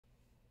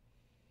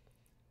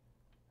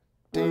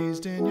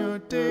Dazed in your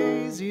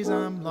daisies,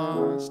 I'm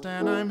lost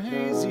and I'm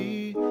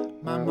hazy.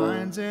 My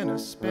mind's in a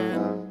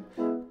spin.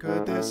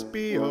 Could this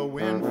be a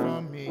win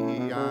for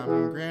me?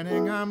 I'm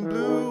grinning, I'm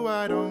blue,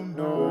 I don't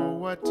know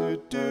what to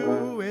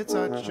do. It's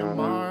such a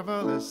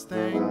marvelous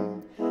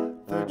thing,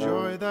 the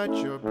joy that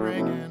you're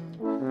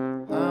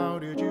bringing. How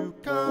did you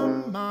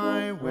come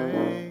my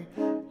way?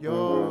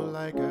 You're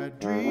like a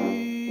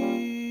dream.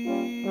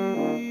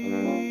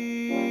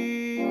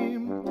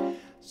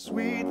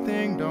 Sweet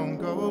thing, don't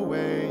go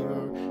away.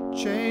 You're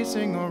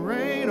chasing the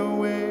rain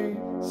away.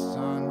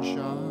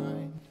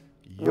 Sunshine,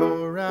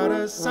 you're out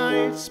of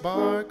sight.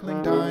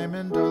 Sparkling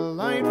diamond,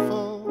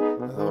 delightful.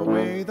 The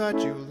way that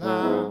you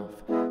laugh,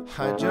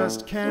 I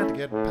just can't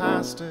get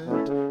past it.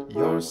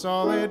 You're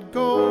solid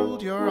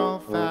gold, you're all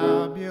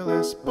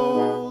fabulous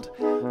bold.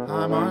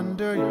 I'm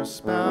under your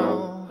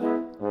spell,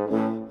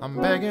 I'm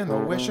begging the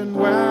wishing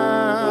well.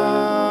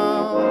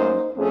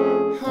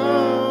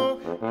 Oh,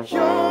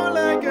 you're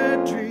like a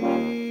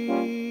dream.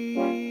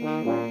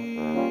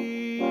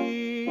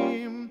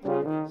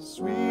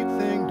 Sweet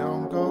thing,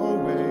 don't go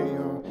away.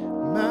 You're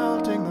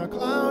melting the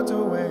clouds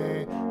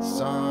away.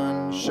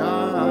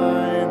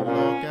 Sunshine,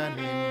 look at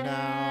me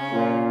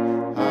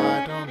now.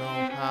 I don't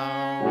know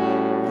how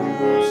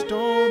you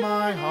stole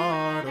my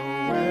heart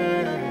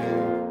away.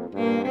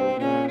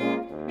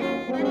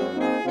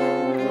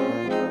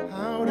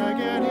 How'd I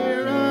get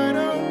here? I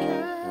don't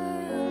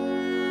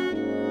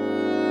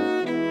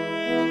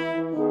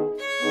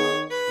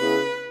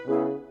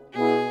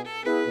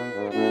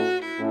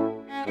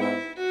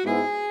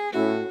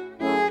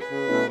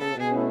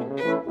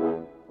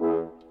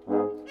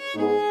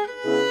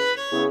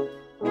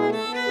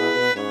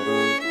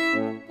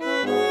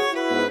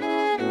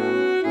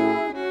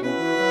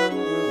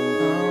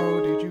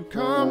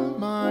come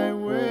my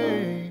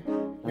way.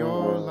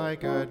 You're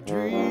like a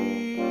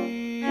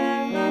dream.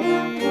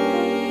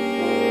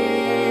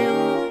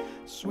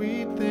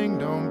 Sweet thing,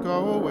 don't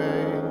go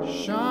away.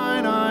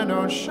 Shine on,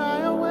 don't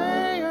shy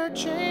away. You're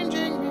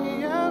changing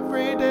me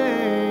every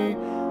day.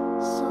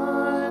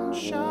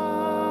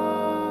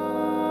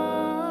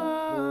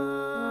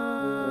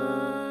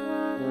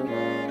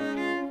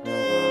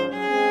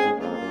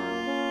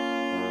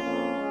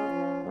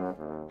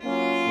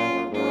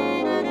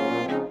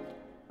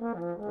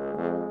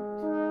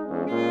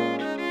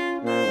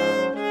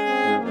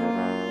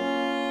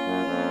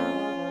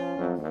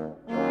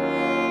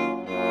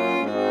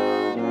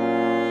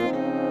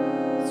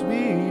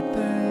 Sweet